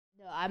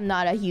I'm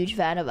not a huge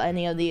fan of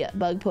any of the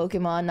bug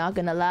Pokemon, not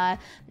gonna lie.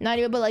 Not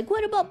even, but like,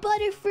 what about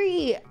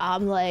Butterfree?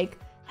 I'm like,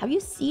 have you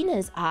seen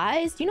his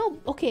eyes? You know,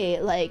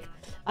 okay, like,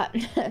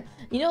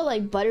 you know,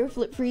 like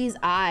Butterfree's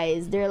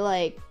eyes, they're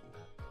like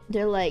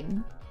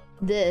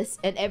this,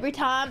 and every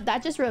time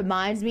that just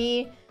reminds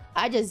me,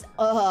 I just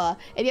have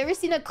you ever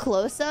seen a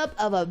close-up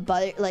of a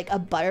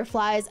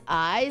butterfly's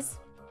eyes?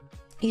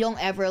 You don't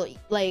ever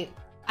like,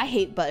 I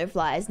hate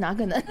butterflies, not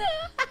gonna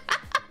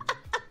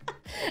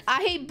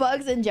I hate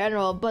bugs in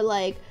general, but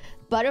like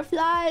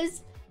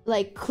butterflies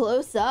like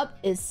close up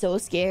is so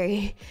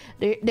scary.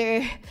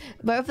 They're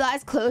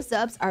butterflies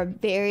close-ups are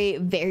very,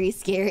 very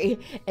scary,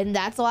 and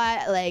that's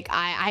why like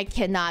I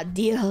cannot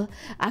deal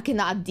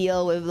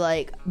with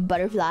like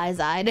butterflies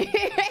either.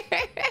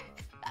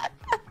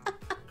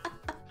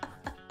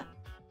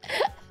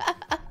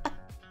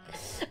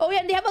 Oh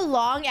yeah, and they have a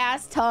long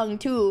ass tongue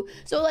too.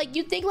 So like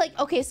you think like,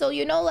 okay, so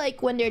you know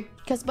like when they're,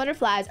 because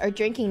butterflies are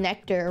drinking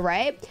nectar,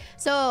 right?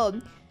 So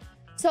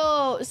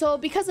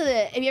because of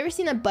it, have you ever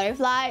seen a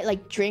butterfly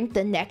like drink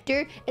the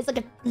nectar? It's like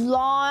a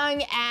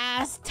long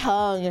ass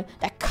tongue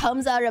that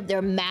comes out of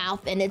their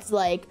mouth, and it's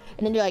like,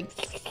 and then they're like,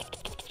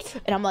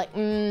 and I'm like,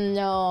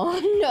 no.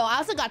 I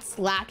also got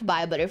slapped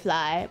by a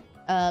butterfly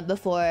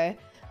before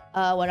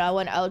when I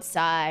went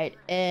outside,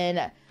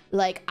 and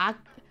like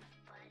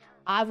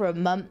I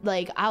remember,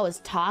 like, I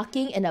was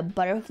talking and a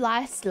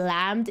butterfly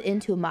slammed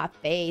into my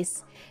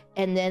face,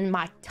 and then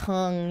my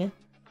tongue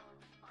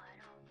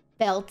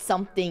felt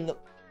something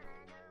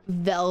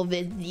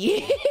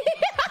velvety.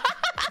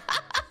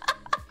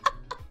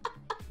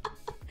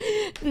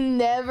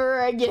 Never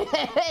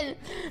again.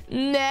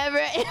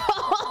 Never.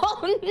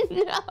 Oh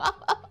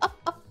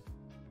no.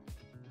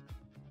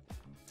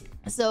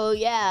 So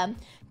yeah,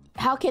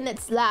 how can it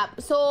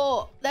slap?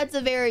 So that's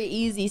a very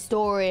easy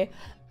story.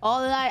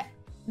 All that,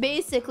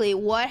 basically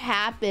what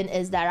happened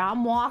is that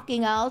I'm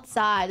walking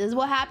outside. This is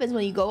what happens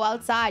when you go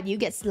outside, you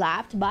get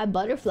slapped by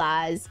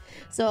butterflies.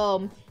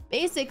 So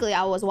basically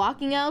I was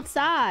walking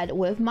outside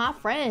with my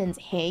friends,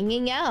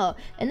 hanging out,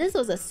 and this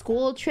was a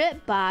school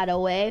trip, by the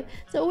way.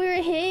 So we were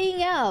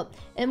hanging out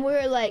and we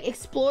were like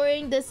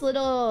exploring this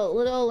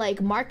little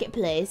like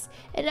marketplace,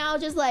 and I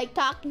was just like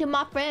talking to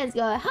my friends,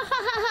 going ha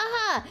ha ha ha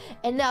ha,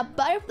 and that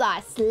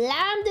butterfly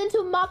slammed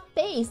into my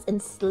face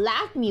and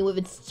slapped me with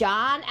its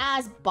giant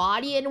ass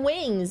body and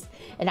wings,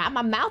 and I had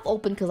my mouth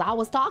open because I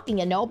was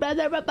talking, and no blah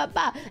blah blah blah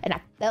blah, and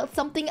I felt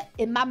something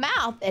in my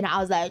mouth, and I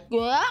was like,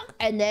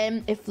 and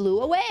then it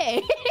flew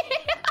away.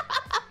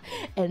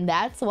 And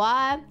that's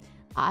why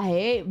I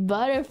hate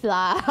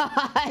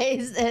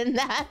butterflies, and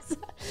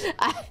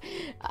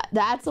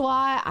that's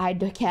why I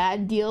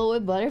can't deal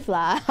with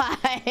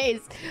butterflies.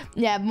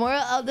 Yeah,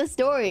 moral of the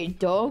story,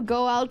 don't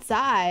go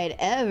outside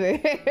ever.